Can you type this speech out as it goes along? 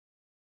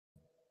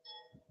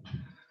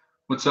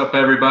What's up,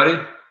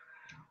 everybody?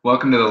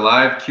 Welcome to the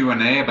live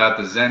Q&A about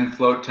the Zen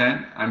float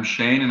tent. I'm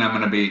Shane, and I'm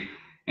going to be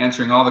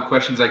answering all the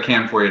questions I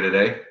can for you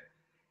today.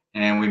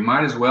 And we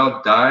might as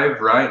well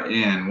dive right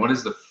in. What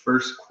is the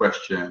first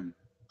question?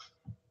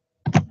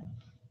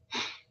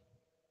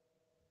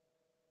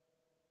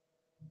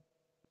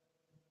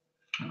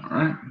 All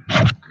right,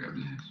 grab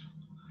this.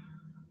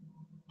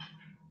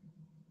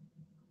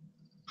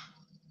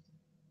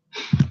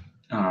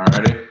 All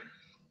righty.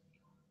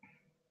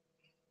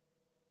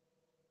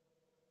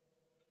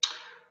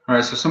 All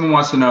right, so someone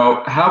wants to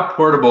know, how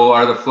portable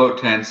are the float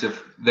tents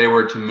if they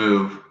were to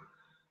move?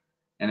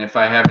 And if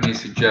I have any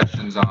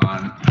suggestions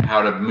on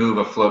how to move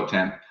a float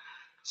tent.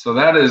 So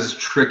that is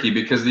tricky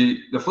because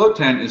the float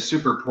tent is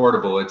super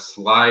portable. It's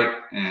light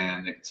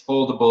and it's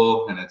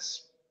foldable, and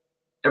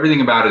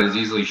everything about it is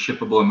easily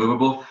shippable and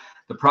movable.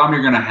 The problem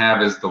you're going to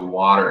have is the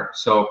water.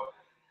 So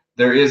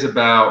there is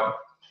about,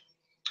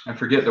 I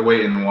forget the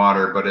weight in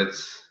water, but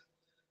it's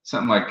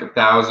something like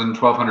 1,000,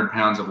 1,200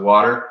 pounds of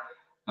water.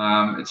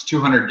 It's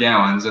 200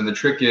 gallons, and the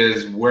trick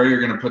is where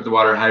you're going to put the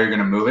water, how you're going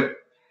to move it.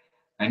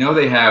 I know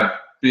they have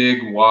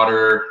big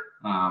water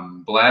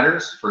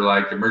bladders for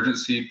like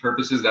emergency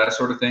purposes, that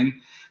sort of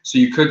thing. So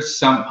you could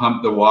sump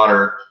pump the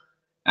water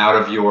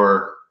out of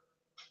your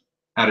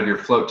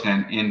float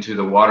tent into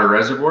the water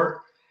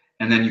reservoir,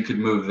 and then you could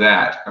move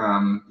that.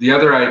 The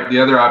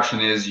other option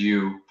is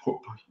you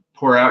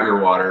pour out your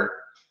water,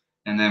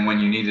 and then when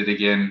you need it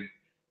again,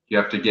 you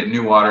have to get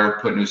new water,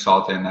 put new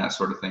salt in, that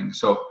sort of thing.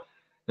 So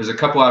there's a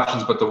couple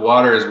options, but the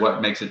water is what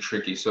makes it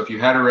tricky. So if you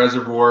had a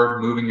reservoir,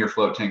 moving your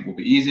float tank will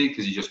be easy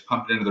because you just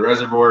pump it into the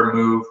reservoir,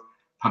 move,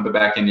 pump it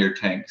back into your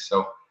tank.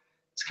 So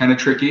it's kind of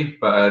tricky,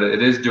 but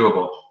it is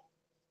doable.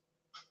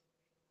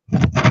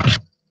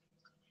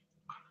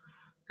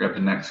 Grab the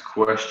next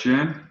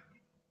question.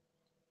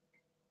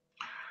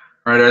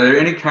 All right, are there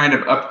any kind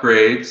of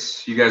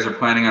upgrades you guys are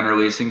planning on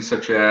releasing,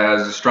 such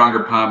as a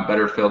stronger pump,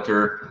 better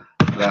filter,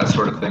 that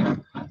sort of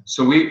thing?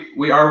 So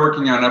we are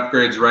working on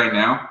upgrades right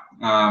now.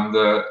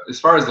 As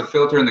far as the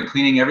filter and the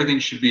cleaning, everything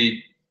should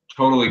be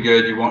totally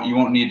good. You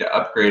won't need to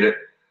upgrade it.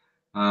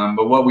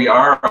 But what we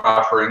are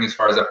offering as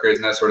far as upgrades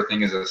and that sort of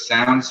thing is a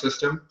sound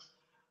system,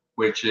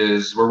 which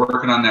is, we're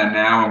working on that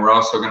now, and we're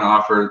also going to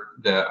offer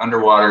the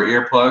underwater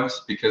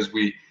earplugs, because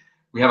we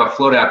have a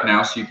float app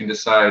now, so you can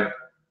decide,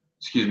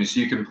 so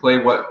you can play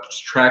what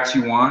tracks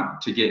you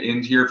want to get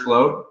into your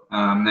float,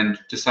 then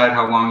decide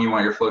how long you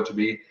want your float to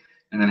be,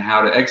 and then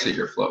how to exit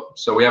your float.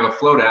 So we have a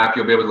float app.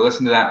 You'll be able to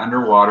listen to that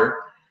underwater.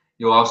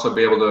 You'll also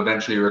be able to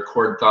eventually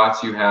record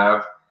thoughts you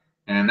have,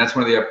 and that's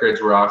one of the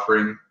upgrades we're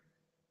offering. I'm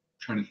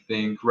trying to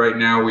think. Right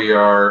now we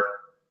are,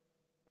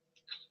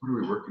 what are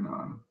we working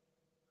on?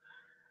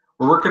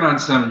 We're working on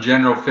some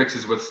general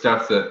fixes with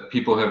stuff that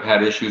people have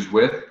had issues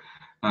with.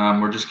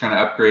 We're just kind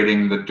of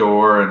upgrading the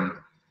door and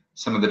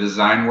some of the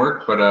design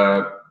work,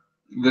 but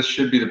this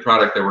should be the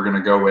product that we're going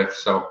to go with,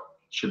 so it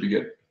should be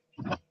good.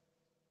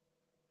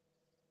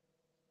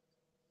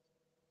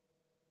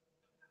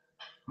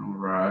 All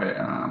right.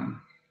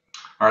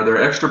 Are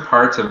there extra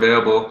parts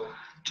available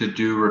to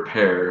do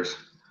repairs?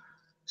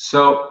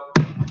 So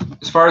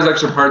as far as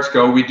extra parts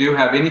go, we do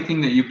have anything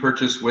that you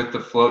purchase with the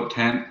float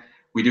tent,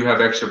 we do have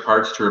extra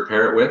parts to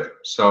repair it with.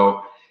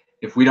 So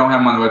if we don't have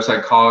them on the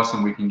website, call us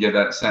and we can get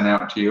that sent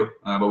out to you.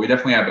 But we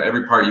definitely have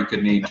every part you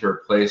could need to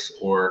replace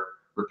or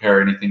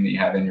repair anything that you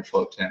have in your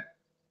float tent.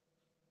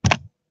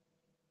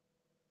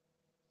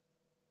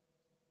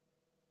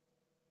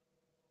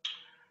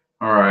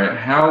 All right,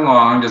 how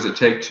long does it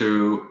take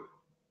to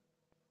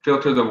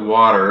filter the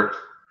water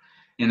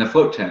in the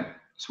float tent?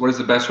 So what is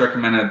the best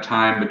recommended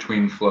time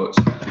between floats?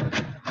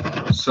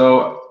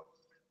 So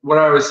what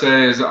I would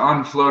say is,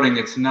 on floating,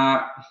 it's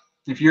not,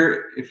 if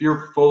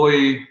you're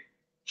fully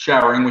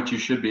showering, which you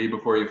should be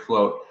before you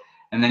float,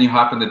 and then you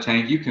hop in the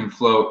tank, you can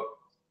float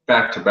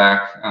back to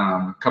back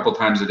a couple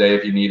times a day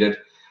if you need it.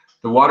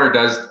 The water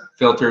does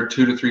filter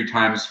 2 to 3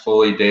 times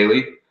fully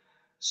daily.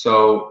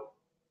 So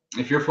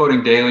if you're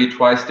floating daily,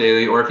 twice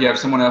daily, or if you have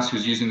someone else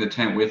who's using the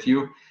tent with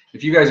you,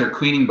 if you guys are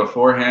cleaning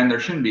beforehand, there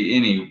shouldn't be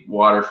any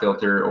water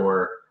filter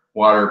or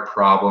water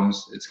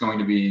problems. It's going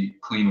to be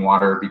clean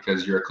water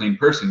because you're a clean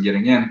person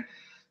getting in.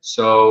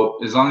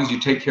 So as long as you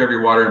take care of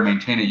your water and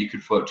maintain it, you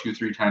could float 2 or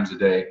 3 times a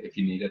day if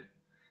you need it.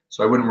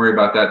 So I wouldn't worry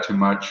about that too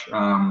much.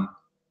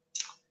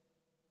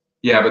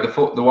 Yeah, but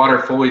the water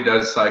fully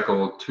does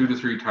cycle 2 to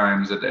 3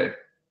 times a day.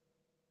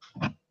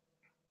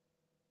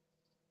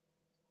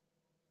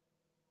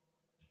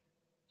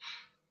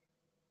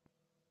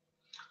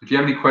 If you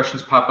have any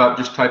questions pop up,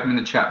 just type them in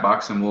the chat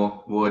box and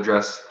we'll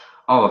address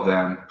all of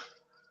them.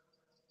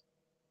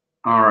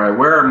 All right,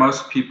 where are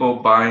most people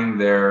buying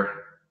their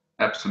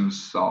Epsom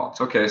salts?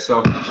 Okay,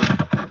 so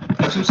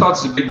Epsom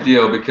salts is a big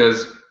deal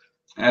because,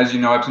 as you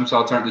know, Epsom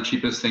salts aren't the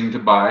cheapest thing to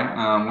buy.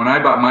 When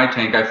I bought my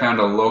tank, I found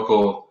a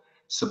local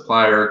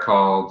supplier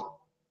called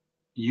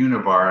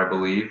Univar, I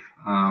believe.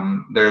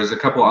 There's a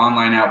couple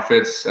online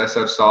outfits,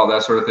 SF Salt,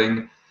 that sort of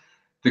thing.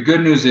 The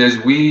good news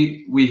is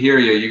we hear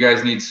you. You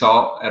guys need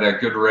salt at a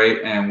good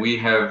rate, and we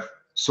have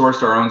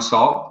sourced our own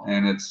salt,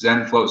 and it's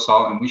Zen float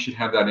salt, and we should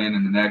have that in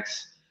the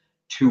next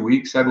 2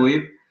 weeks, I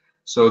believe.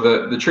 So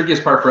the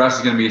trickiest part for us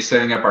is going to be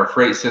setting up our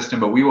freight system,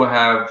 but we will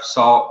have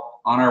salt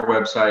on our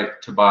website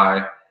to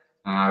buy,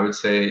 I would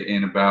say,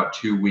 in about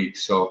 2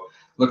 weeks. So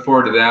look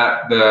forward to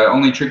that. The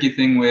only tricky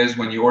thing is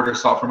when you order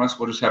salt from us,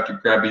 we'll just have to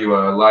grab you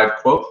a live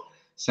quote,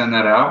 send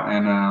that out,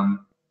 and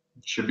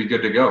it should be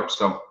good to go.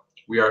 So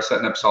we are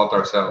setting up salt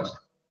ourselves.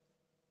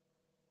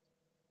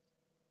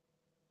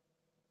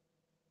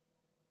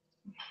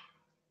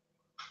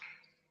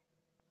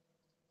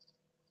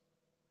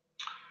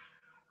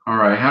 All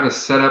right, how to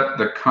set up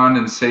the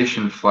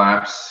condensation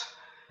flaps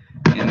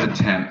in the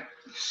tent.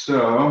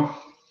 So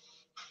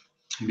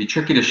it'd be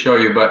tricky to show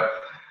you, but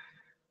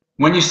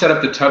when you set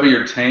up the tub of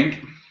your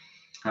tank,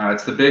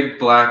 it's the big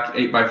black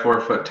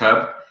 8x4 foot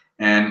tub,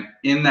 and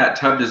in that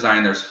tub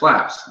design there's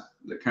flaps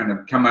that kind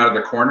of come out of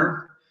the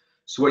corner.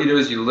 So what you do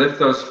is you lift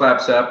those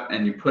flaps up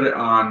and you put it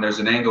on. There's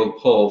an angled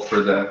pull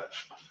for the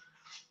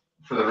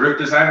roof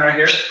design right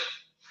here.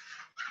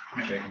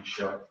 Maybe I can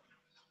show it.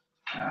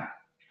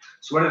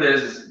 So what it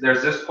is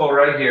there's this pull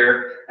right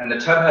here, and the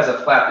tub has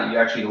a flap that you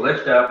actually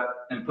lift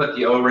up and put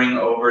the O-ring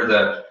over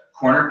the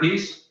corner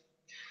piece.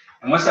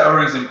 And once that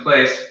O-ring's in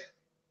place,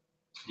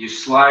 you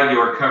slide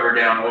your cover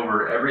down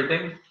over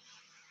everything.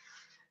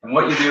 And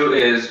what you do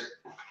is,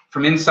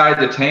 from inside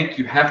the tank,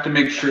 you have to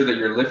make sure that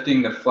you're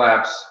lifting the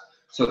flaps.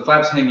 So the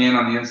flaps hang in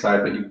on the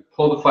inside, but you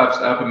pull the flaps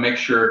up and make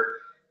sure,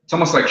 it's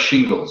almost like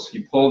shingles.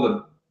 You pull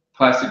the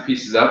plastic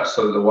pieces up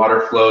so that the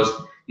water flows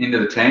into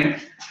the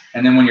tank.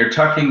 And then when you're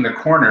tucking the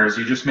corners,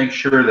 you just make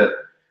sure that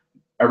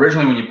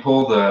originally when you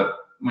pull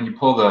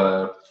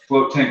the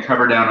float tank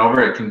cover down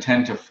over, it can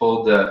tend to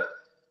fold the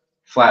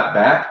flap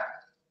back.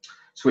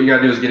 So what you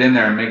gotta do is get in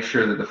there and make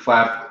sure that the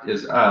flap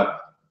is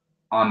up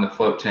on the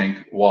float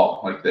tank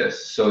wall like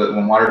this, so that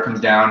when water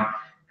comes down,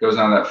 it goes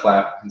on that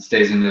flap and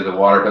stays into the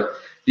water. But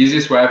the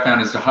easiest way I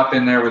found is to hop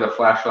in there with a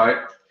flashlight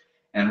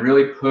and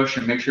really push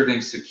and make sure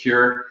everything's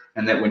secure,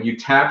 and that when you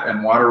tap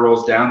and water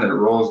rolls down, that it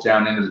rolls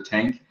down into the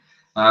tank.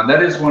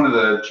 That is one of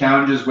the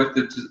challenges with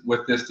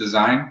this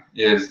design,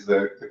 is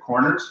the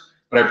corners.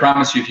 But I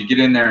promise you, if you get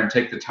in there and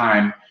take the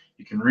time,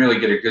 you can really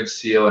get a good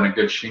seal and a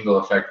good shingle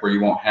effect where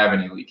you won't have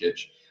any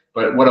leakage.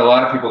 But what a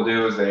lot of people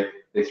do is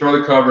they throw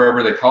the cover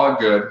over, they call it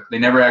good, they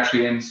never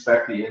actually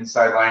inspect the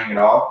inside lining at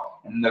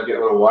all, and they'll get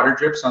little water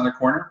drips on the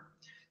corner.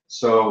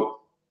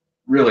 So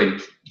really,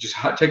 just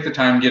take the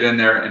time, get in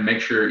there, and make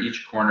sure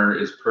each corner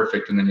is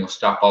perfect, and then you'll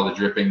stop all the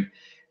dripping,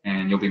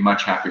 and you'll be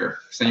much happier.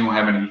 Because then you won't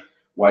have any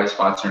white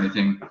spots or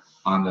anything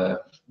on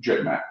the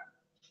drip mat.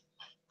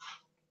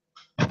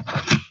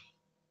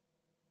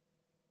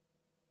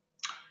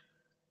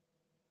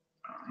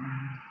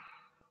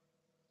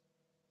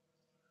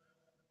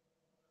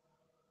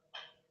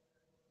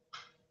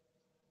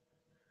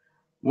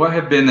 What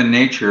have been the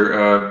nature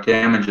of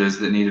damages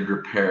that needed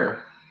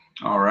repair?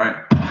 All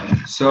right,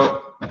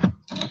 so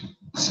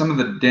some of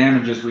the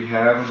damages we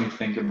have, let me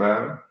think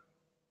about it.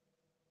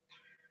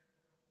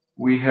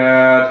 We've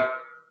had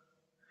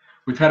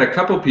a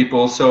couple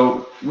people,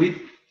 so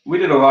we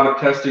did a lot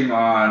of testing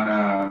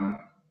on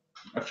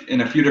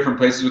in a few different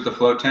places with the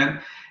float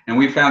tent, and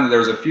we found that there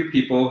was a few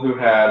people who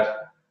had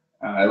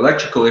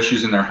electrical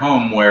issues in their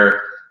home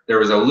where there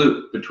was a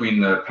loop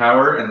between the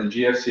power and the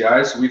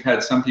GFCI. So we've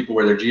had some people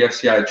where their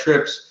GFCI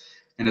trips,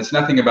 and it's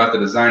nothing about the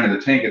design of the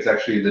tank, it's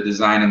actually the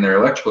design in their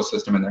electrical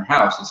system in their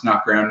house. It's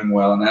not grounding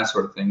well and that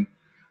sort of thing.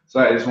 So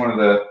that is one of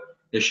the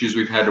issues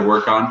we've had to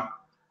work on.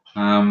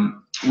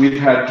 We've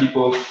had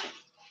people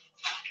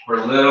who are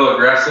a little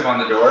aggressive on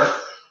the door,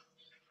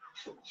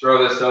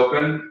 throw this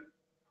open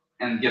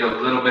and get a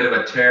little bit of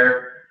a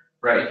tear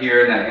right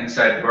here in that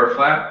inside door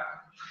flap.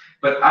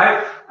 But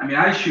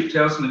I shoot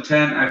tails from the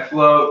tent, I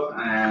float,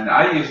 and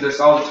I use this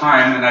all the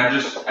time, and I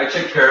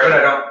take care of it,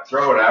 I don't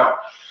throw it out,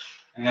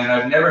 and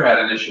I've never had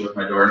an issue with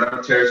my door,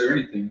 no tears or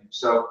anything.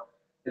 So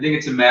I think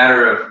it's a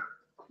matter of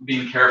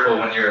being careful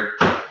when you're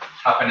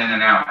hopping in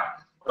and out.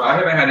 But I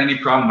haven't had any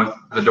problem with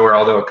the door,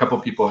 although a couple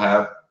people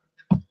have.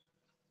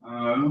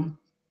 Let me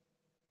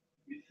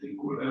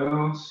think, what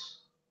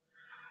else?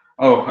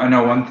 Oh, I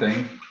know one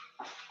thing.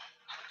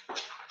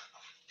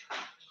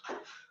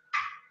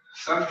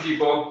 Some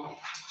people,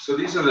 so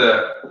these are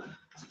the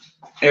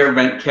air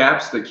vent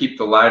caps that keep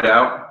the light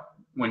out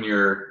when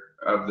you're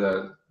of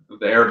the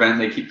air vent.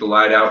 They keep the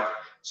light out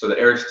so the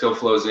air still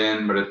flows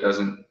in, but it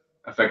doesn't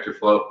affect your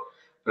float.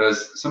 But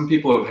as some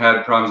people have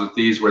had problems with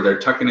these where they're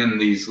tucking in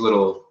these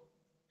little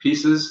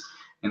pieces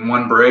and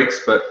one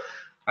breaks, but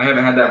I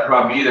haven't had that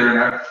problem either, and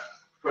I've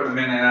put them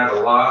in and out a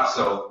lot.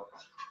 So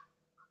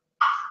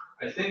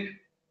I think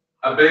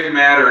a big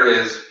matter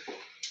is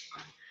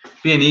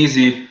being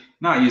easy.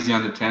 Not easy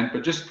on the tent,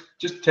 but just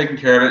taking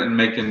care of it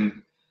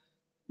and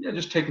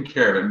just taking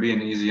care of it and being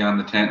easy on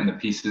the tent and the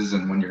pieces,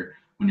 and when you're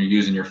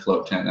using your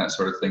float tent, that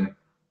sort of thing.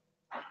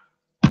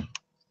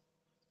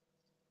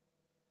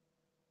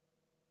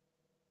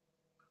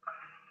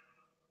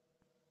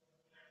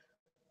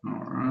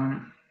 All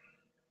right.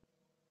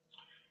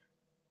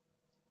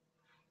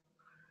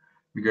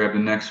 We grab the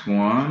next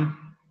one.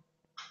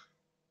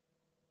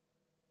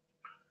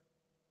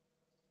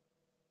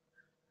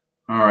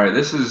 All right,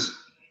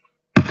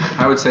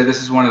 I would say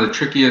this is one of the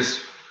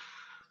trickiest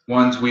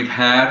ones we've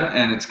had,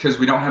 and it's because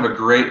we don't have a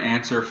great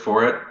answer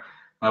for it.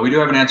 We do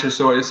have an answer.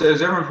 So is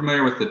everyone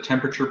familiar with the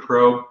temperature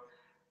probe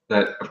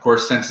that, of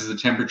course, senses the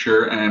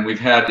temperature? And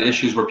we've had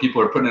issues where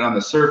people are putting it on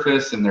the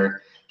surface and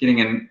they're getting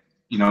an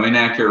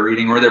inaccurate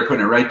reading, or they're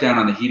putting it right down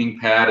on the heating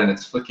pad and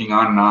it's flicking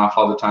on and off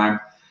all the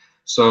time.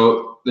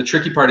 So the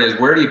tricky part is,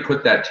 where do you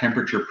put that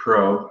temperature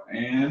probe?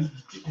 And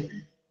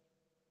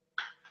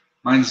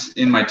mine's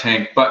in my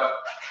tank, but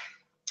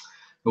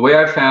the way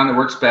I've found it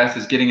works best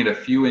is getting it a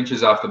few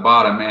inches off the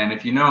bottom. And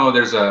if you know,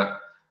 there's a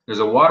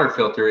water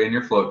filter in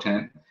your float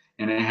tent,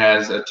 and it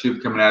has a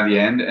tube coming out of the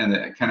end, and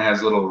it kind of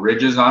has little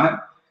ridges on it.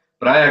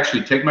 But I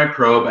actually take my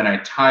probe and I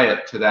tie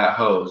it to that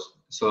hose.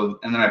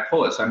 And then I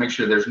pull it, so I make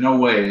sure there's no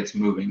way it's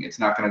moving. It's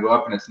not going to go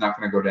up and it's not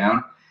going to go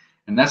down.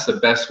 And that's the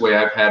best way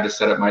I've had to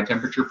set up my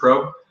temperature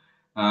probe.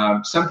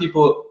 Some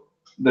people,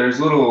 there's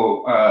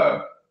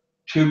little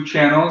tube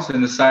channels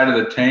in the side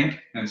of the tank,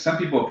 and some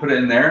people put it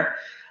in there.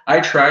 I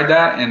tried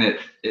that, and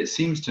it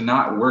seems to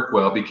not work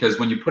well, because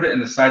when you put it in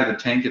the side of the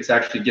tank, it's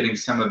actually getting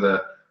some of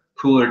the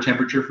cooler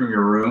temperature from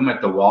your room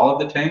at the wall of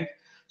the tank.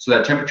 So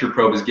that temperature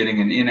probe is getting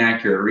an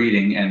inaccurate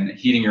reading and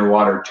heating your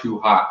water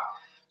too hot.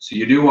 So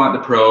you do want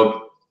the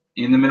probe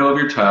in the middle of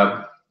your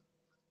tub,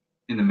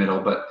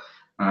 but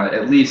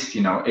at least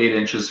 8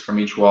 inches from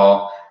each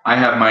wall. I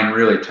have mine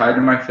really tied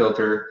to my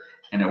filter,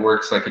 and it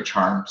works like a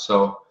charm.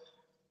 So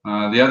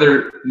the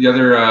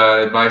other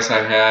advice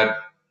I had.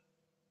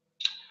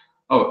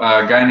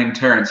 A guy named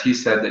Terrence, he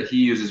said that he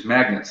uses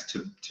magnets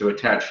to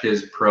attach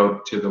his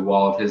probe to the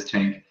wall of his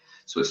tank,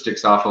 so it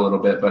sticks off a little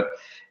bit. But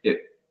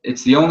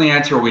it's the only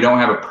answer we don't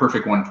have a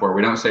perfect one for.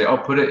 We don't say, oh,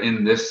 put it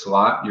in this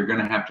slot. You're going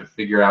to have to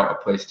figure out a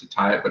place to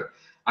tie it. But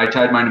I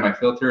tied mine to my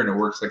filter, and it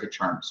works like a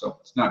charm, so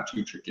it's not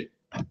too tricky.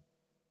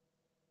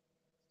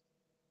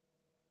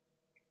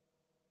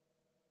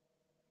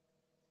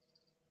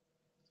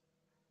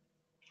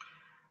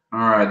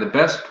 All right, the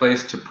best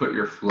place to put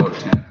your float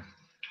tent.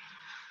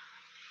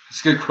 It's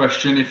a good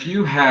question. If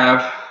you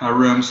have a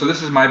room, so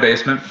this is my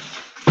basement.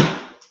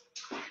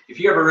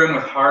 If you have a room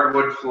with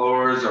hardwood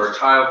floors or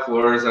tile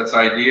floors, that's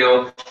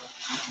ideal.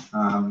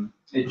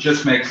 It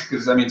just makes,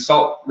 because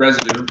salt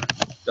residue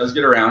does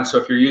get around. So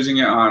if you're using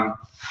it on,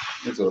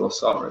 there's a little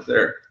salt right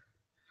there.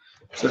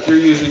 So if you're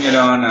using it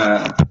on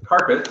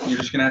carpet, you're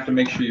just gonna have to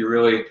make sure you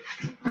really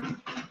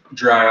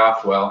dry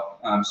off well,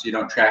 so you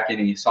don't track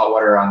any salt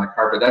water on the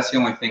carpet. That's the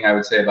only thing I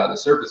would say about the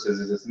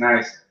surfaces, is it's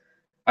nice.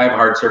 I have a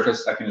hard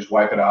surface. I can just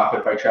wipe it off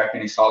if I track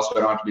any salt, so I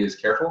don't have to be as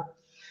careful.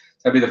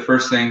 That'd be the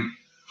first thing.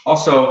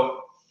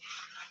 Also,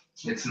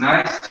 it's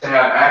nice to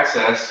have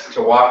access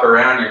to walk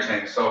around your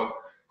tank. So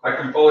I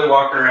can fully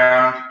walk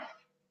around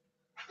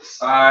the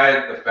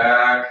side, the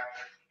back,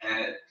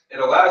 and it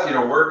allows you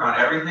to work on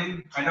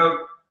everything. I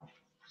know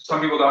some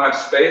people don't have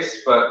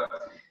space, but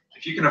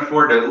if you can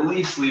afford to at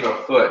least leave a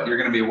foot, you're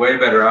going to be way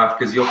better off,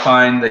 because you'll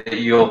find that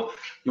you'll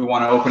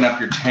want to open up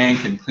your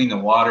tank and clean the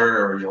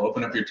water, or you'll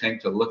open up your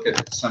tank to look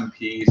at some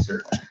piece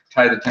or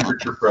tie the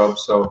temperature probe.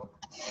 So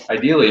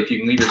ideally, if you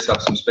can leave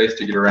yourself some space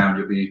to get around,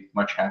 you'll be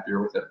much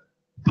happier with it.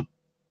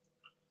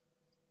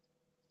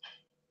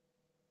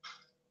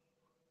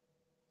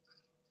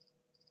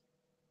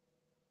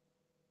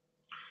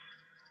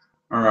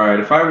 All right,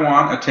 if I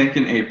want a tank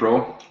in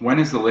April, when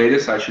is the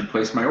latest I should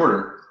place my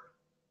order?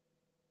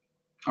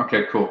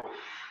 Okay, cool.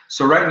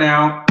 So right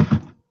now,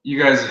 you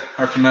guys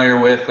are familiar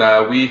with,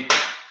 we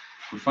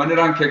funded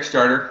on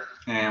Kickstarter,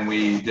 and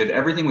we did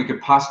everything we could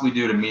possibly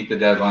do to meet the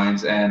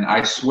deadlines. And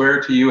I swear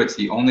to you, it's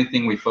the only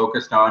thing we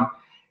focused on.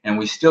 And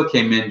we still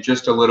came in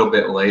just a little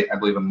bit late, I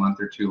believe a month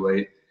or two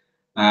late.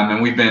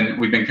 And we've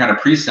been kind of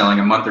pre-selling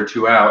a month or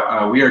two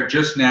out. We are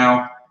just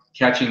now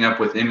catching up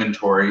with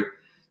inventory.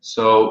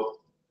 So,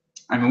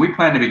 we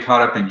plan to be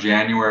caught up in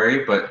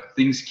January, but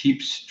things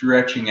keep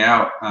stretching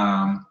out.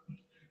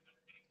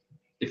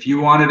 If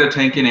you wanted a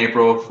tank in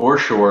April, for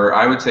sure,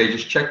 I would say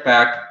just check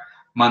back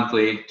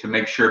monthly to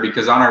make sure,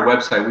 because on our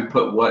website we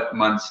put what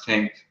month's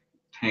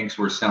tanks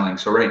we're selling.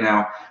 So right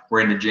now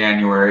we're into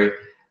January.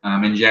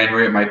 In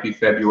January it might be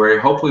February.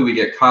 Hopefully we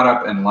get caught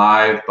up and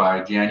live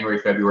by January,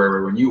 February,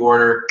 where when you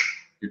order,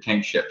 your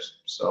tank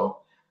ships. So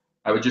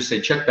I would just say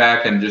check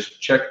back and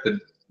just check the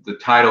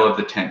title of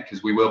the tent,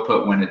 because we will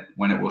put when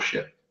it will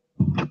ship.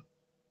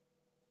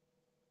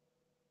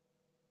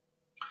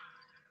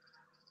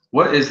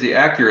 What is the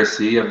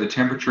accuracy of the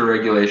temperature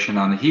regulation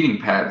on the heating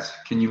pads?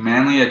 Can you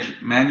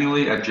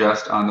manually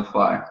adjust on the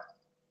fly?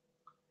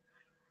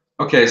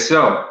 Okay,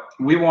 so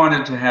we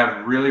wanted to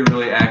have really,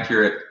 really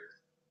accurate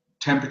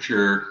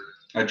temperature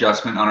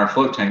adjustment on our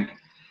float tank,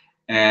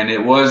 and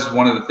it was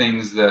one of the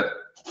things that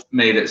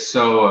made it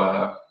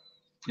so,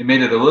 it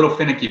made it a little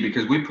finicky,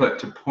 because we put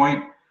to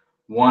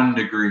 0.1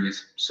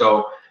 degrees.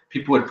 So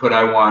people would put,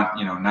 I want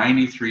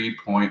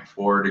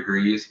 93.4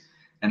 degrees,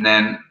 and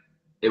then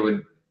it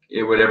would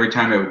every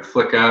time it would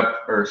flick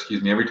up, or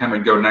excuse me, every time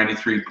it'd go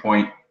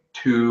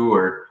 93.2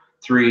 or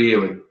 3, it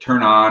would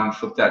turn on,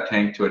 flip that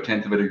tank to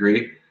 1/10 of a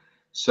degree.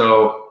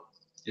 So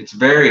it's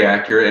very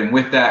accurate, and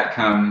with that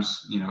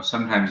comes, you know,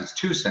 sometimes it's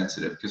too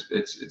sensitive because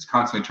it's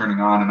constantly turning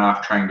on and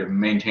off, trying to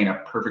maintain a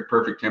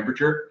perfect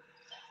temperature.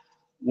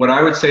 What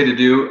I would say to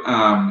do,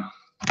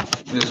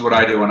 this is what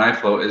I do when I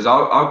float, is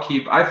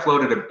I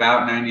float at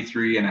about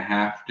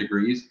 93.5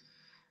 degrees,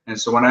 and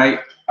so when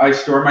I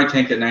store my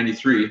tank at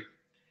 93,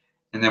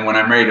 and then when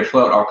I'm ready to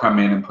float, I'll come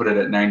in and put it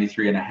at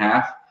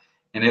 93.5,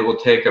 and it will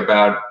take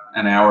about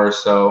an hour or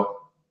so,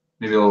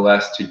 maybe a little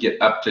less, to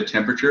get up to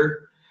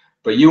temperature.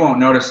 But you won't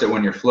notice it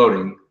when you're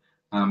floating.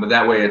 But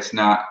that way it's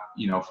not,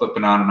 you know,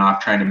 flipping on and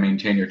off trying to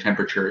maintain your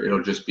temperature.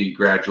 It'll just be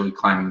gradually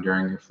climbing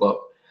during your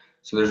float.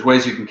 So there's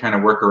ways you can kind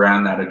of work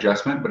around that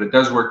adjustment, but it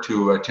does work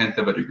to 1/10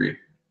 of a degree.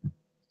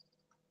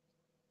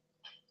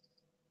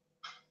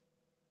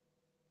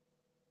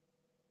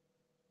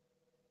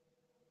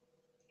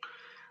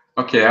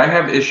 Okay, I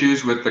have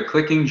issues with the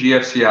clicking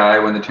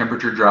GFCI when the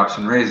temperature drops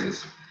and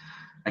raises.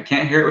 I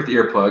can't hear it with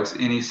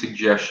earplugs. Any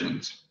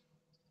suggestions?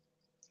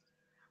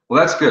 Well,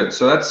 that's good.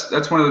 So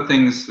that's one of the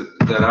things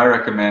that I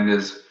recommend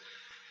is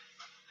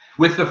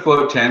with the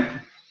float tent,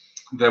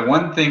 the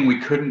one thing we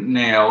couldn't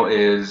nail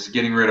is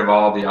getting rid of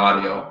all the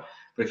audio.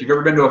 But if you've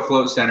ever been to a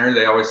float center,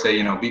 they always say,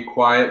 you know, be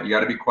quiet. You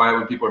got to be quiet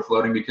when people are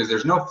floating, because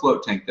there's no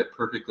float tank that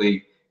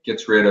perfectly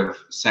gets rid of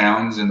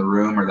sounds in the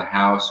room or the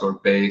house or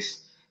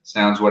bass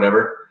sounds,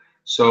 whatever.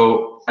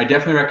 So I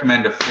definitely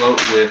recommend to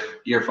float with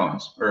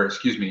earphones, or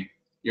excuse me,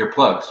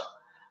 earplugs.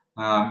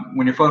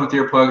 When you're floating with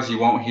earplugs, you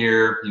won't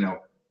hear, you know,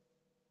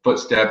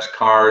 footsteps,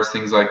 cars,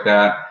 things like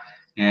that.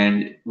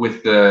 And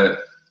with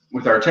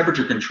our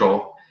temperature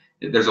control,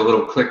 there's a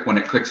little click when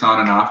it clicks on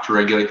and off to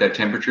regulate that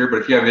temperature.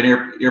 But if you have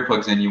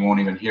earplugs in, you won't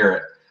even hear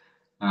it.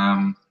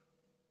 I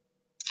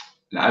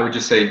would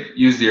just say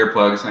use the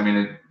earplugs. I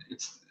mean,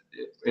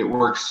 it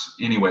works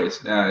anyways.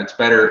 It's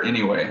better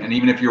anyway. And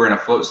even if you were in a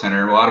float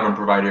center, a lot of them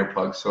provide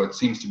earplugs, so it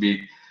seems to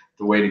be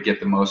the way to get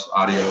the most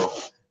audio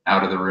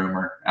out of the room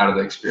or out of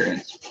the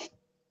experience.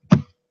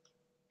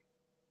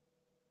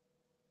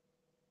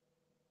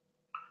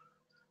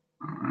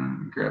 All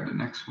right, grab the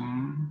next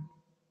one.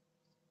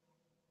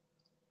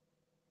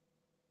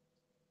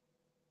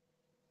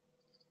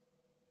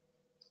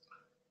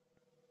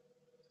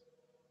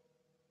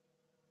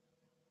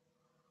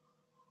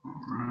 All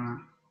right.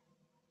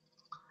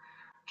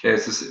 Okay,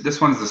 so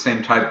this one's the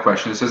same type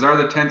question. It says, are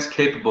the tents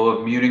capable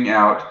of muting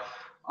out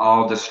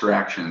all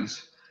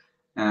distractions?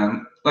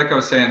 And like I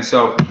was saying,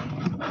 so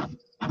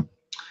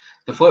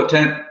the float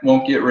tent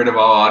won't get rid of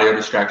all audio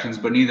distractions,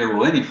 but neither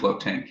will any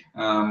float tank.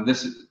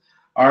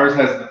 Ours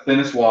has the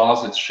thinnest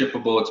walls. It's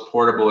shippable, it's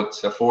portable, it's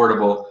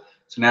affordable.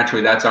 So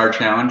naturally, that's our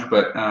challenge.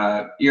 But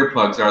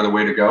earplugs are the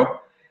way to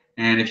go.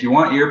 And if you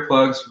want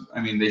earplugs, I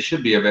mean, they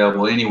should be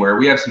available anywhere.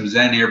 We have some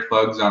Zen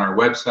earplugs on our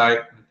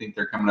website. I think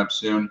they're coming up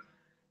soon.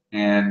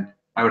 And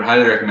I would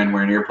highly recommend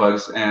wearing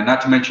earplugs. And not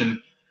to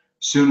mention,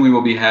 soon we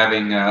will be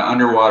having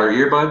underwater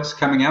earbuds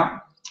coming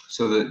out,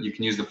 so that you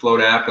can use the float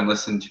app and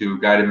listen to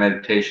guided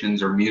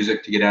meditations or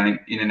music to get in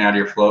and out of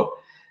your float.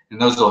 And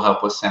those will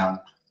help with sound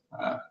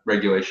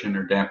regulation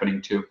or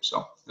dampening too.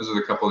 So those are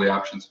a couple of the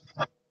options.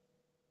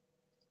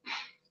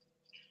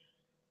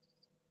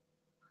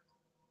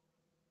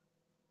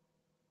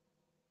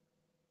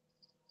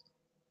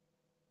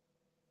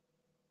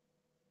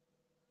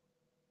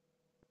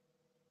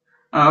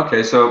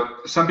 Okay, so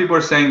some people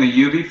are saying the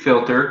UV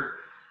filter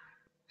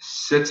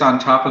sits on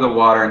top of the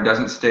water and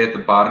doesn't stay at the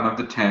bottom of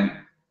the tent.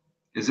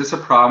 Is this a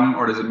problem,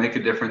 or does it make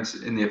a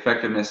difference in the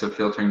effectiveness of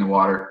filtering the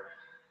water?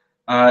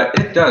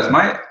 It does.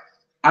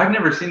 I've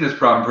never seen this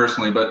problem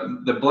personally,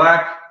 but the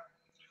black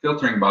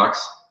filtering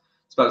box,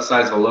 it's about the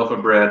size of a loaf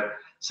of bread.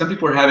 Some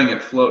people are having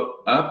it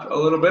float up a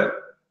little bit.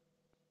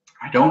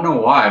 I don't know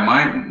why.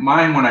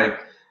 Mine when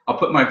I'll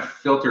put my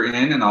filter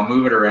in and I'll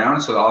move it around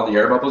so that all the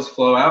air bubbles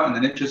flow out, and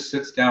then it just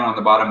sits down on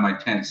the bottom of my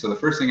tent. So the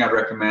first thing I'd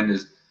recommend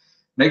is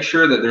make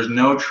sure that there's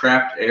no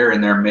trapped air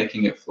in there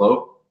making it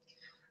float.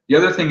 The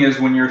other thing is,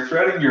 when you're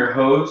threading your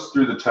hose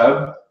through the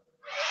tub,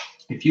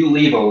 if you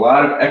leave a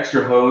lot of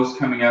extra hose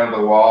coming out of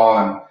the wall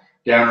and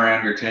down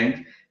around your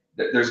tank,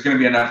 there's going to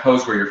be enough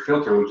hose where your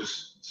filter will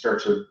just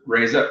start to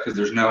raise up because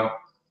there's no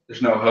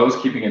hose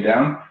keeping it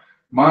down.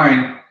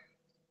 My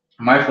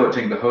float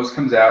tank, the hose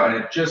comes out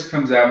and it just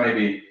comes out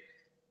maybe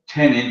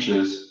 10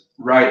 inches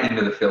right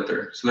into the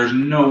filter. So there's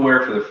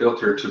nowhere for the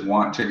filter to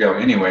want to go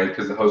anyway,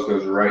 because the hose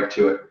goes right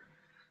to it.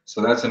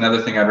 So that's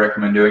another thing I'd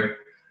recommend doing.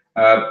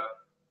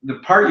 The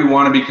part you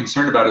want to be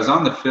concerned about is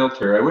on the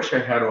filter. I wish I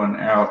had one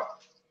out.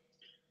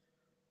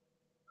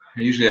 I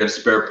usually have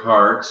spare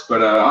parts,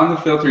 but on the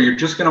filter, you're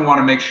just going to want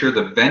to make sure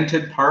the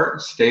vented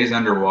part stays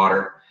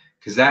underwater,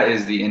 because that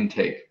is the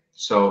intake.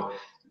 So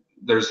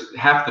there's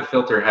half the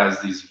filter has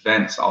these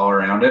vents all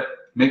around it.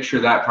 Make sure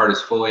that part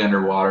is fully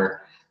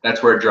underwater.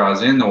 That's where it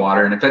draws in the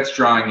water. And if it's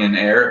drawing in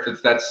air,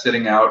 if that's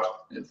sitting out,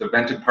 if the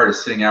vented part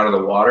is sitting out of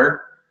the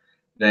water,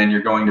 then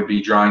you're going to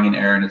be drawing in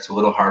air and it's a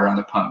little harder on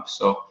the pump.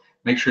 So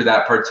make sure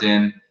that part's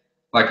in.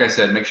 Like I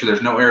said, make sure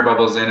there's no air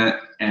bubbles in it,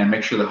 and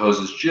make sure the hose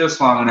is just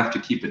long enough to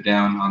keep it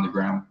down on the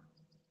ground.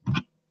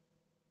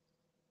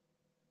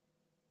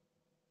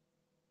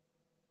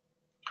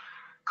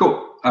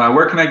 Cool.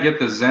 Where can I get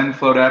the Zen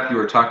Float app you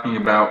were talking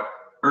about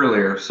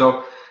earlier?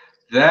 So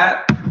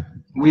that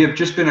we have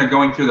just been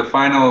going through the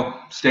final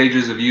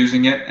stages of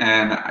using it,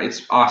 and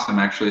it's awesome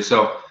actually.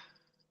 So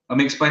let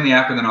me explain the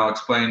app and then I'll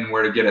explain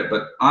where to get it.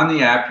 But on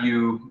the app,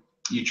 you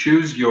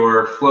choose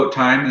your float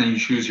time and then you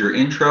choose your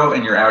intro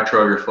and your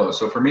outro of your float.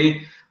 So for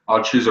me,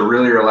 I'll choose a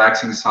really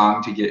relaxing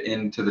song to get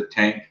into the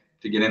tank,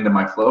 to get into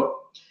my float.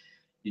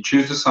 You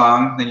choose the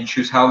song, then you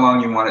choose how long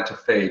you want it to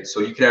fade. So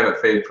you could have it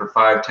fade for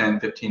 5,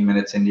 10, 15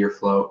 minutes into your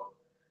float,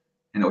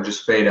 and it'll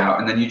just fade out.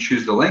 And then you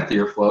choose the length of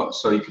your float.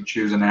 So you could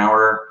choose an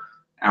hour,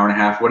 hour and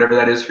a half, whatever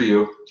that is for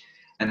you.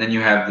 And then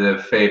you have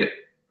the fade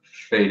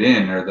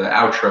in, or the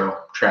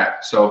outro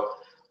track. So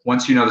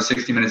once you know the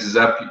 60 minutes is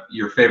up,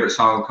 your favorite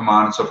song will come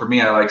on. So for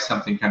me, I like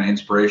something kind of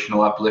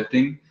inspirational,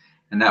 uplifting,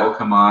 and that will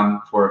come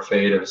on for a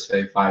fade of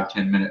say 5,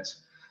 10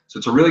 minutes. So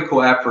it's a really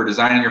cool app for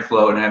designing your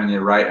float and having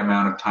the right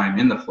amount of time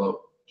in the float.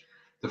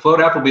 The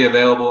Float app will be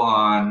available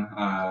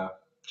on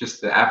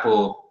just the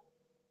Apple,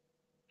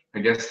 I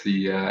guess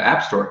the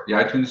App Store, the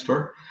iTunes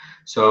Store.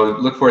 So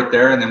look for it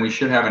there, and then we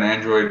should have an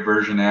Android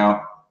version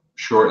out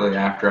shortly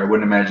after. I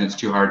wouldn't imagine it's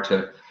too hard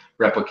to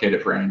replicate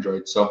it for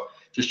Android. So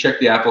just check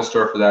the Apple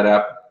Store for that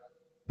app,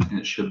 and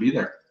it should be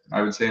there,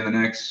 I would say, in the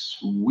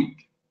next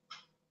week.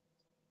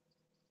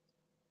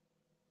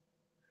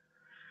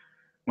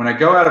 When I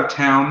go out of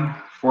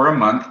town for a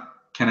month,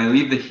 can I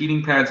leave the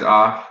heating pads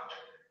off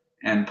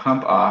and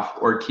pump off,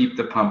 or keep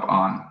the pump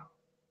on?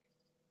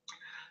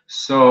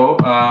 So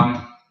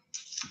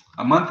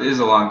a month is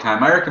a long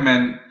time. I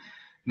recommend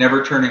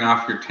never turning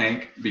off your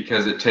tank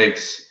because it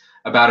takes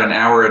about an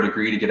hour a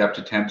degree to get up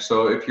to temp.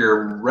 So if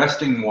your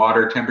resting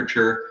water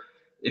temperature,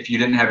 if you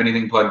didn't have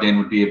anything plugged in,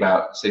 would be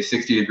about say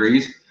 60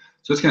 degrees.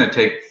 So it's going to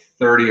take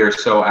 30 or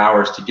so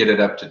hours to get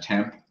it up to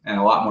temp, and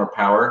a lot more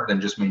power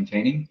than just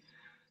maintaining.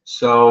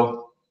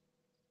 So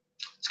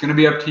it's going to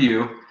be up to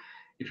you.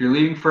 If you're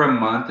leaving for a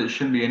month, it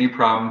shouldn't be any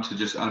problem to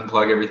just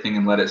unplug everything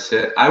and let it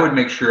sit. I would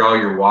make sure all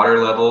your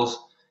water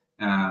levels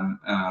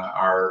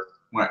are,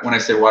 when I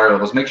say water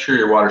levels, make sure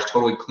your water is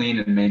totally clean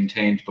and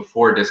maintained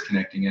before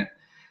disconnecting it.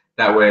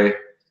 That way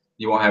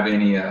you won't have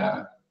any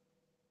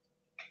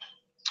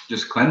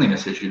just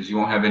cleanliness issues. You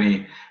won't have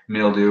any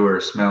mildew or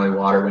smelly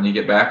water when you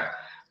get back.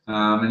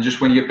 And just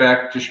when you get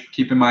back, just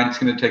keep in mind it's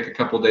going to take a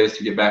couple days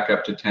to get back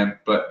up to temp,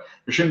 but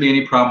there shouldn't be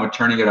any problem with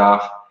turning it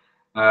off.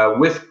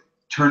 With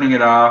turning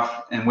it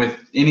off and with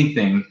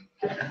anything,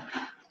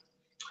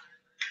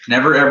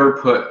 never ever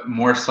put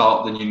more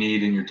salt than you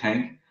need in your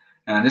tank.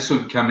 And this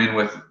would come in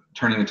with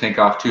turning the tank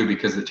off too,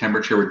 because the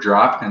temperature would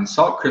drop, and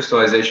salt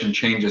crystallization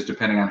changes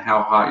depending on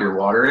how hot your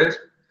water is.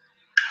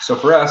 So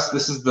for us,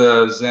 this is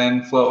the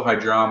Zen Float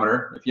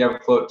Hydrometer. If you have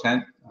a float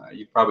tent,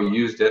 you've probably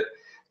used it,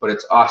 but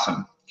it's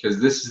awesome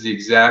because this is the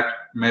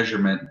exact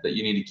measurement that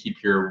you need to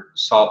keep your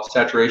salt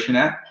saturation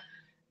at.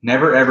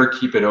 Never ever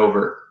keep it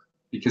over.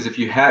 Because if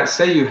you had,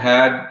 say you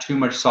had too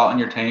much salt in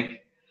your tank,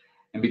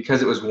 and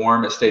because it was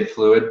warm, it stayed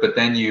fluid, but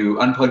then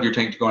you unplugged your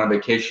tank to go on a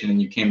vacation and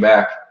you came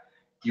back,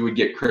 you would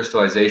get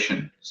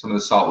crystallization. Some of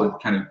the salt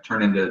would kind of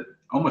turn into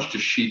almost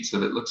just sheets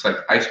of it. Looks like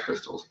ice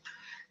crystals.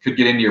 Could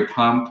get into your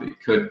pump, it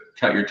could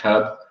cut your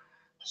tub.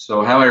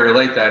 So how I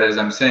relate that is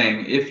I'm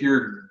saying if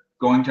you're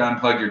going to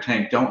unplug your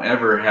tank, don't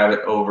ever have it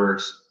over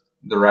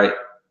the right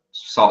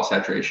salt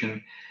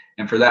saturation.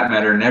 And for that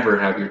matter, never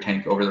have your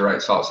tank over the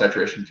right salt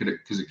saturation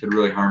because it could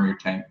really harm your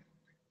tank.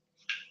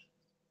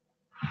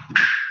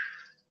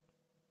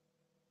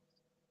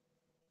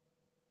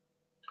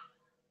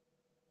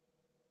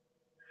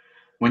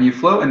 When you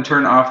float and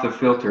turn off the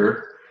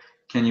filter,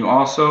 can you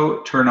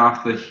also turn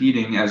off the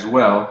heating as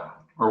well,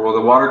 or will the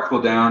water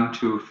cool down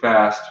too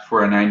fast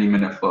for a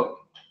 90-minute float?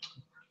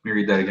 Let me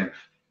read that again.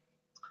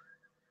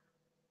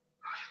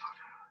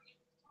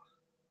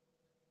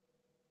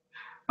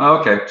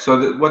 Okay,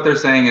 so what they're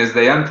saying is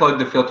they unplugged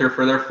the filter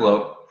for their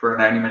float, for a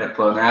 90-minute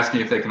float, and they're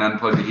asking if they can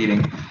unplug the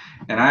heating.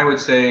 And I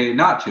would say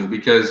not to,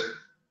 because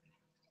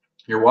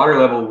your water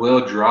level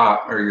will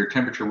drop, or your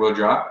temperature will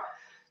drop.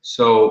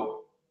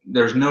 So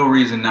there's no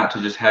reason not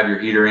to just have your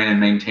heater in and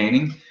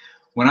maintaining.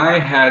 When I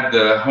had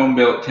the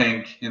home-built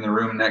tank in the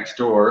room next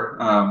door,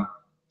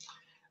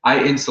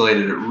 I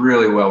insulated it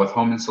really well with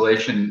home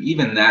insulation.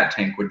 Even that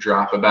tank would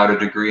drop about a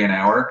degree an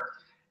hour.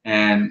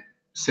 And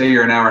say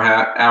you're an hour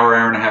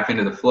and a half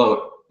into the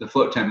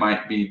float temp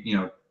might be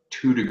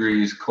 2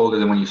 degrees colder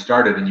than when you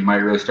started, and you might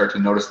really start to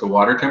notice the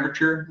water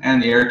temperature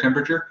and the air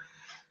temperature.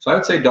 So I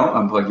would say don't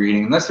unplug your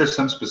heating unless there's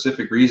some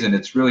specific reason.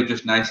 It's really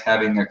just nice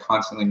having a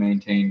constantly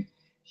maintained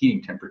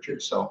heating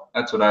temperature. So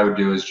that's what I would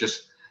do, is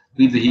just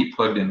leave the heat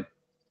plugged in.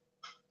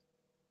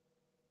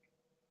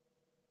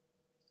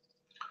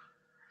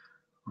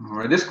 All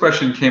right, this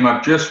question came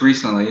up just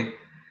recently,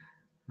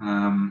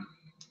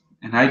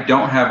 and I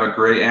don't have a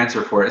great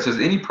answer for it. It says,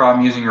 any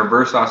problem using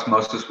reverse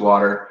osmosis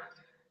water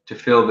to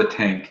fill the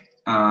tank?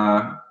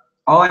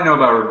 All I know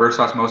about reverse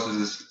osmosis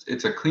is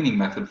it's a cleaning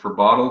method for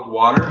bottled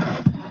water,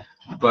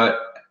 but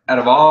out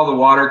of all the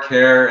water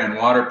care and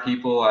water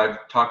people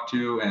I've talked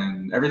to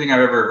and everything I've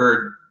ever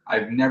heard,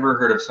 I've never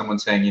heard of someone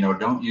saying, you know,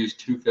 don't use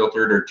too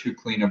filtered or too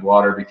clean of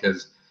water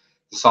because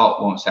the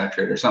salt won't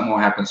saturate or something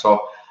won't happen.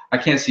 So I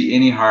can't see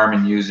any harm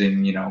in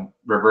using, you know,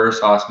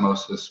 reverse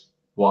osmosis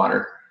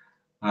water.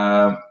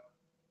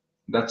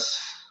 That's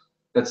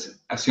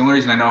the only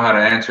reason I know how to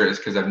answer it is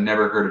because I've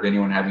never heard of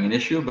anyone having an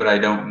issue, but I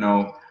don't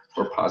know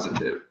for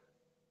positive.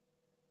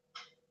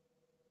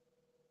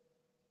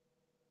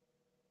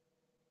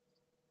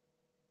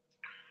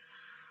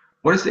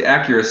 What is the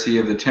accuracy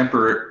of the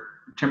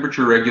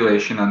temperature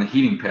regulation on the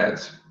heating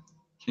pads?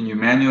 Can you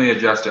manually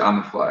adjust it on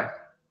the fly?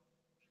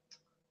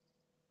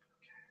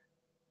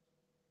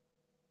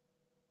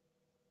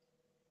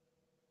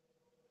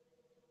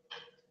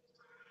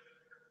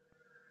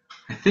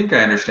 I think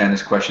I understand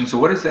this question. So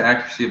what is the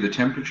accuracy of the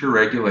temperature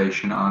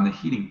regulation on the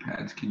heating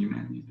pads? Can you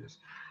manually adjust?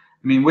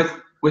 I mean,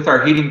 with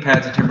our heating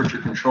pads and temperature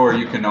controller,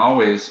 you can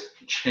always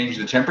change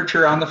the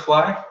temperature on the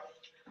fly.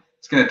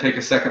 It's going to take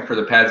a second for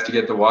the pads to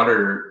get the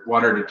water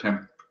to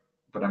temp,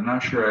 but I'm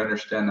not sure I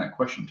understand that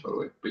question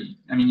totally. But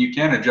I mean, you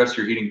can adjust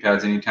your heating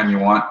pads anytime you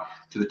want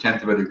to the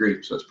 10th of a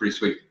degree, so it's pretty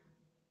sweet.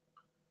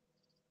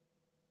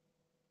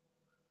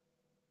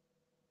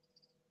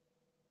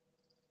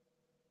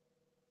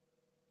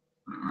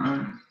 All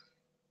right.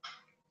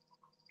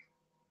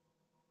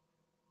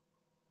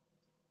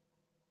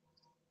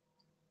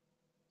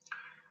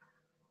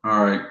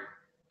 All right.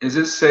 Is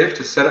it safe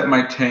to set up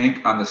my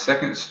tank on the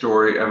second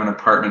story of an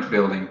apartment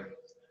building?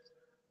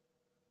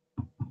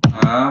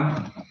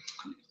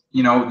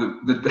 You know,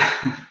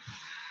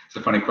 it's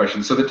a funny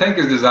question. So the tank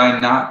is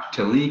designed not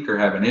to leak or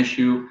have an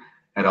issue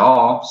at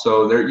all.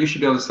 So there, you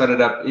should be able to set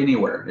it up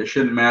anywhere. It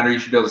shouldn't matter. You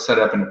should be able to set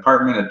up an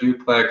apartment, a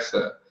duplex,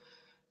 a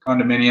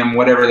condominium,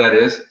 whatever that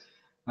is.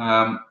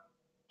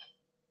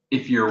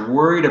 If you're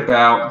worried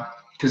about,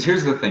 because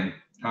here's the thing,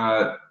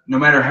 no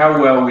matter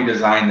how well we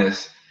design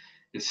this,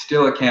 it's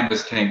still a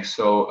canvas tank.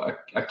 So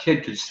a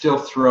kid could still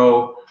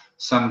throw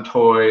some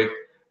toy,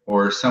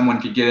 or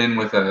someone could get in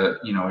with a,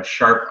 you know, a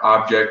sharp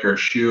object or a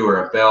shoe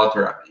or a belt,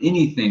 or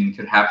anything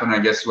could happen, I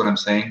guess is what I'm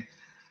saying.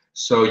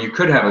 So you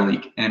could have a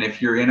leak. And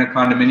if you're in a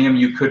condominium,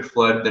 you could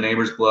flood the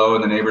neighbors below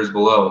and the neighbors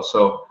below.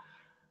 So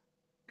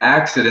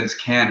accidents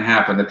can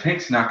happen. The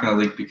tank's not going to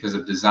leak because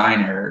of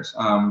design errors,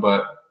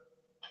 but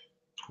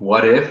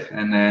what if,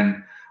 and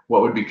then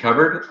what would be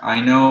covered? I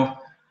know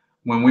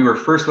when we were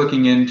first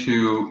looking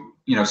into,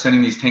 you know,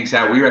 sending these tanks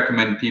out, we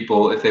recommend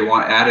people, if they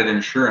want added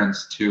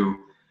insurance, to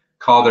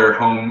call their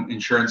home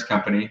insurance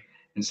company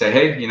and say,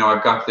 hey, you know,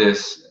 I've got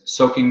this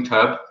soaking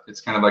tub. It's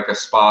kind of like a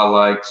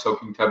spa-like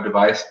soaking tub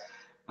device.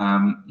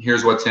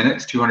 Here's what's in it.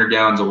 It's 200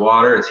 gallons of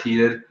water. It's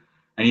heated.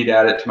 I need to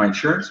add it to my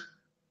insurance.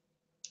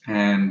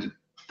 And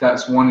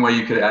that's one way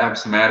you could have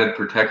some added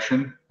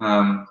protection.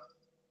 Yeah,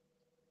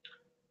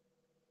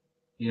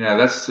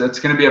 that's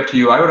going to be up to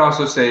you. I would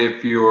also say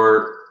if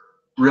you're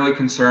really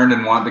concerned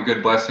and want the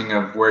good blessing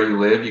of where you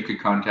live, you could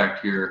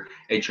contact your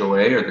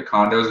HOA or the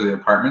condos or the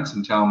apartments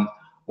and tell them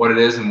what it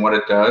is and what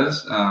it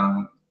does.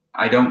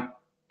 I don't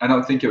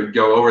think it would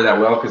go over that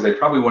well because they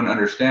probably wouldn't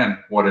understand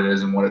what it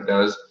is and what it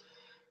does.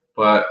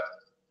 But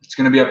it's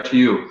going to be up to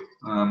you.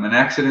 An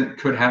accident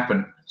could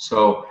happen,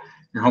 so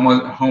your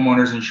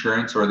homeowner's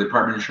insurance or the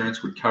apartment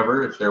insurance would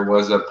cover if there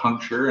was a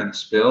puncture and a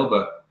spill,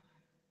 but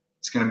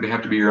it's going to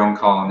have to be your own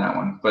call on that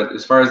one. But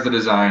as far as the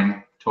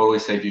design, totally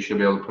safe. You should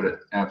be able to put it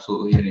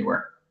absolutely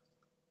anywhere.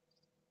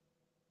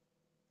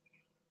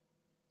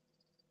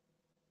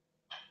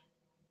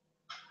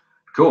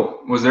 Cool.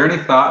 Was there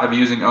any thought of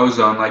using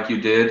ozone like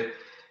you did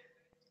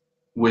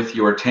with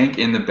your tank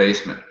in the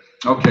basement?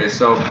 Okay,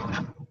 so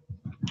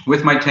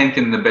with my tank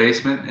in the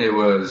basement, it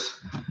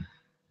was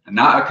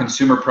not a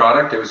consumer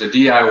product. It was a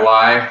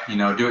DIY, you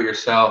know,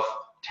 do-it-yourself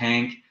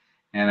tank,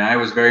 and I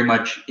was very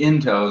much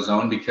into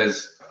ozone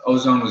because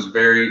ozone was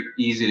very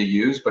easy to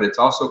use, but it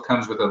also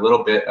comes with a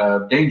little bit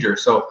of danger.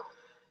 So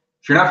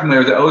if you're not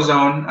familiar with the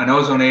ozone, an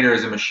ozonator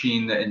is a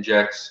machine that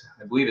injects,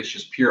 I believe it's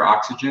just pure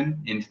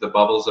oxygen into the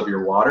bubbles of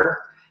your water,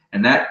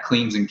 and that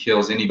cleans and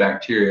kills any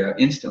bacteria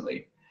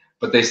instantly.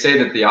 But they say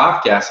that the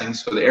off-gassing,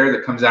 so the air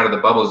that comes out of the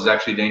bubbles, is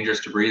actually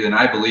dangerous to breathe, and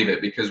I believe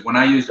it because when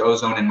I used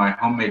ozone in my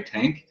homemade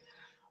tank,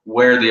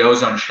 where the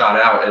ozone shot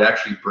out, it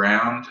actually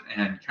browned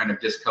and kind of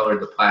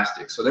discolored the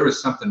plastic. So there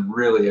was something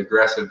really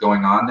aggressive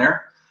going on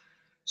there.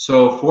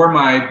 So for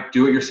my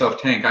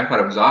do-it-yourself tank, I thought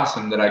it was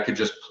awesome that I could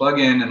just plug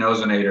in an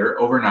ozonator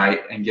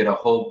overnight and get a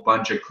whole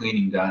bunch of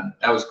cleaning done.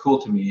 That was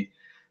cool to me.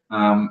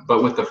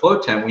 But with the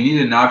float tent, we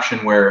needed an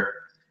option where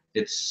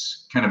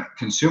it's kind of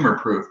consumer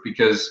proof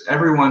because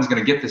everyone's going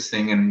to get this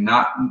thing and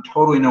not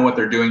totally know what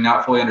they're doing,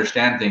 not fully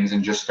understand things,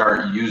 and just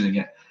start using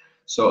it.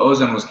 So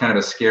ozone was kind of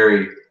a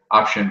scary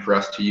option for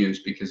us to use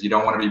because you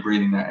don't want to be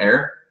breathing that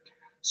air.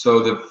 So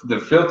the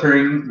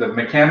filtering, the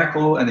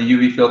mechanical and the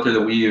UV filter that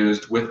we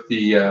used with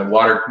the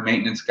water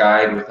maintenance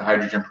guide with the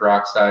hydrogen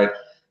peroxide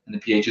and the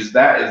pHs,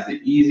 that is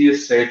the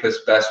easiest,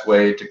 safest, best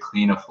way to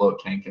clean a float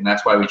tank, and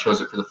that's why we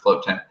chose it for the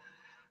float tent.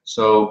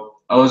 So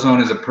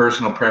ozone is a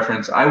personal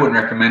preference. I wouldn't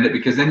recommend it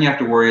because then you have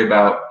to worry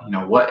about, you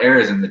know, what air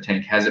is in the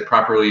tank. Has it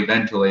properly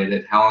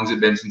ventilated? How long has it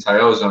been since I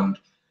ozoned?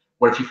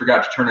 what if you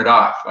forgot to turn it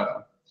off?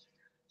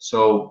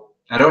 So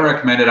I don't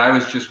recommend it. I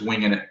was just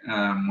winging it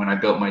when I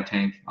built my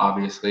tank,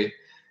 obviously,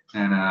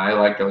 and I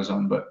liked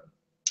ozone, but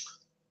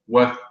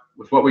with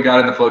what we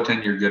got in the float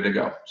tent, you're good to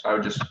go. So I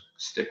would just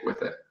stick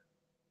with it.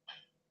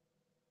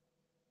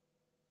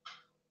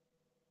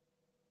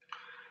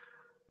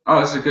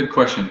 Oh, this is a good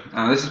question.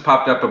 This has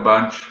popped up a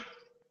bunch.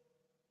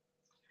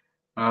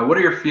 What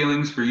are your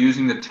feelings for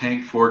using the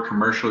tank for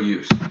commercial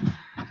use?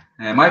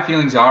 And my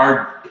feelings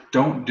are,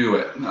 don't do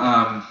it.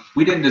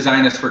 We didn't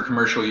design this for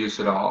commercial use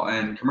at all.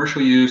 And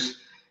commercial use,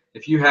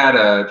 if you had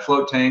a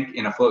float tank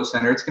in a float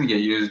center, it's going to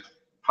get used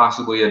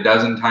possibly a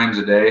dozen times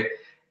a day.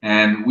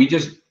 And we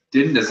just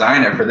didn't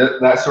design it for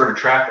that sort of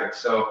traffic.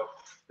 So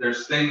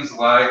there's things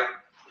like,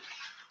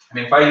 I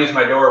mean, if I use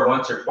my door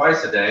once or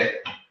twice a day,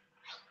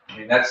 I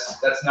mean,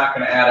 that's not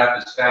going to add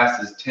up as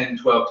fast as 10,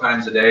 12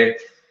 times a day.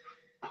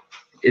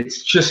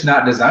 It's just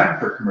not designed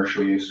for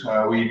commercial use.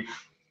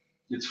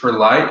 It's for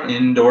light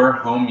indoor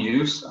home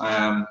use.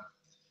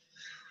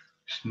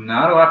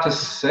 Not a lot to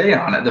say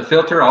on it. The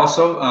filter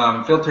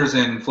also, filters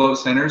in float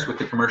centers with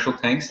the commercial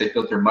tanks, they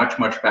filter much,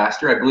 much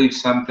faster. I believe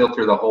some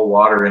filter the whole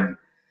water in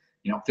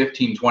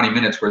 15, 20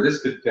 minutes, where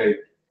this could take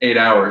 8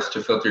 hours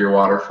to filter your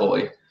water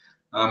fully.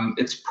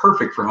 It's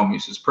perfect for home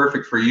use. It's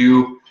perfect for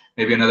you,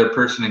 maybe another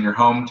person in your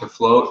home to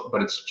float,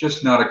 but it's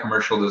just not a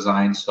commercial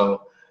design,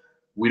 so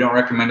we don't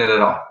recommend it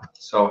at all.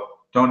 So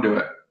don't do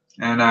it.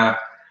 And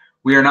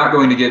we are not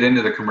going to get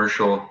into the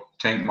commercial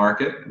tank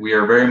market. We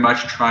are very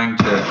much trying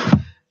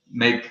to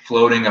make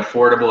floating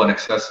affordable and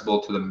accessible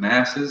to the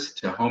masses,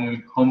 to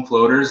home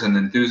floaters and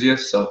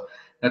enthusiasts. So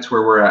that's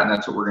where we're at, and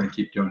that's what we're going to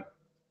keep doing.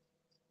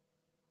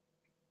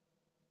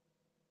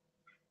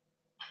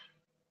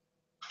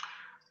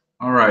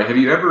 All right, have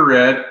you ever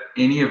read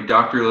any of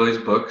Dr. Lilly's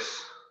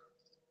books?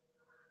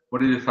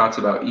 What are your thoughts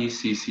about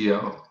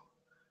ECCO?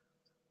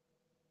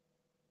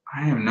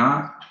 I am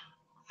not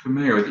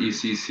familiar with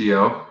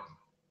ECCO.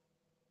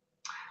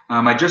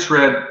 I just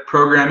read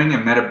Programming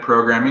and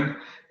Metaprogramming.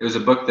 It was a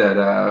book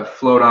that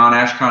Float On,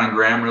 Ashcon, and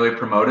Graham really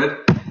promoted.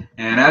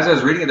 And as I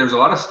was reading it, there was a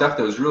lot of stuff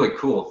that was really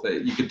cool.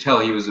 That you could tell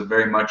he was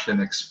very much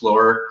an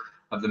explorer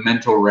of the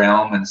mental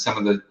realm, and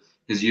some of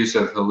his use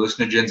of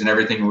hallucinogens and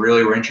everything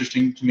really were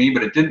interesting to me,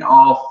 but it didn't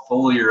all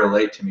fully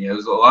relate to me. A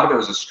lot of it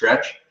was a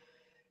stretch.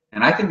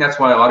 And I think that's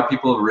why a lot of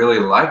people really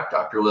like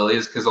Dr. Lilly,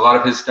 is because a lot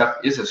of his stuff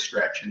is a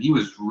stretch, and he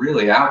was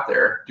really out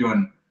there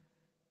doing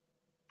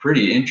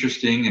pretty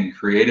interesting and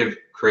creative,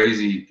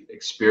 crazy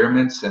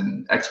experiments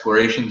and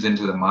explorations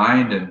into the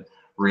mind and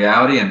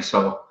reality. And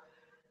so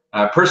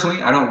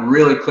personally, I don't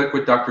really click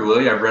with Dr.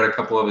 Lilly. I've read a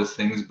couple of his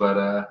things,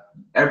 but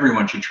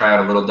everyone should try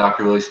out a little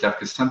Dr. Lilly stuff,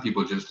 because some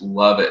people just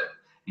love it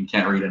and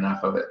can't read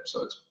enough of it.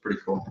 So it's pretty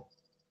cool.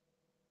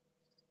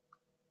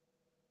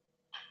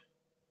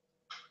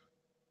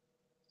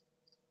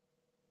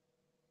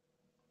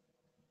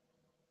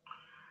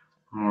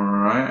 All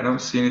right, I don't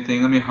see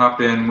anything. Let me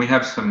hop in. We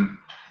have some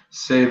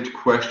saved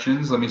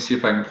questions. Let me see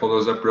if I can pull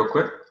those up real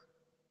quick.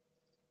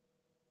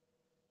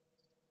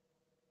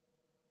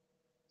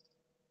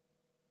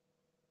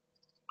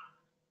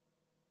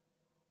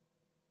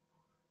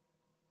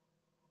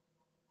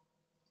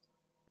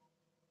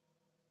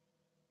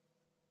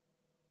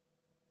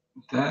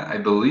 That, I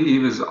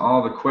believe, is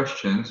all the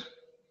questions.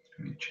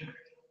 Let me check.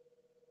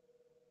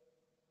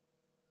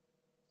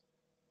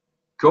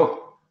 Cool.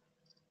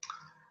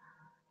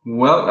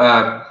 Well,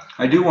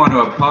 I do want to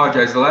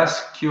apologize. The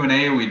last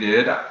Q&A we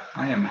did,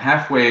 I am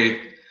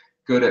halfway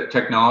good at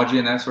technology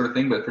and that sort of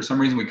thing, but for some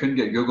reason we couldn't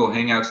get Google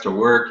Hangouts to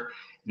work,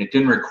 and it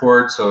didn't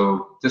record,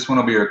 so this one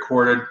will be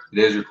recorded. It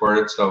is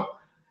recorded, so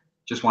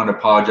just wanted to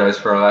apologize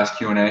for our last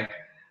Q&A.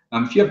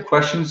 If you have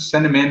questions,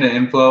 send them in to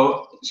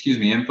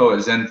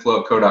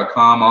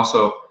info@zenfloatco.com.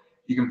 Also,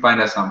 you can find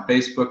us on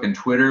Facebook and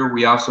Twitter.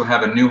 We also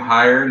have a new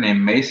hire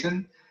named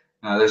Mason.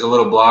 There's a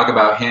little blog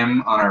about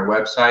him on our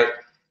website,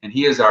 and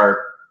he is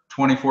our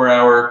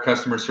 24-hour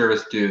customer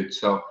service dude.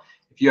 So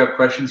if you have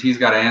questions, he's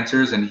got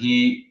answers, and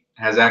he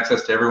has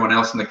access to everyone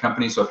else in the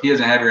company. So if he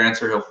doesn't have your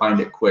answer, he'll find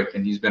it quick,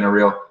 and he's been a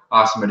real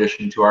awesome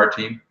addition to our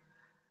team.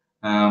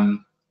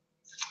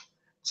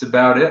 That's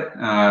about it.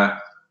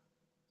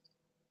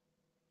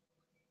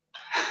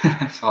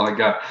 That's all I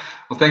got.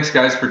 Well, thanks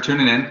guys for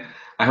tuning in.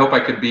 I hope I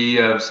could be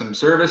of some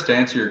service to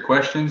answer your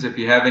questions. If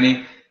you have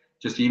any,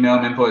 just email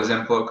them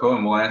info@zenfloatco,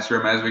 and we'll answer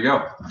them as we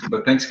go.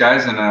 But thanks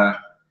guys, and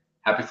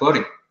happy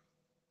floating.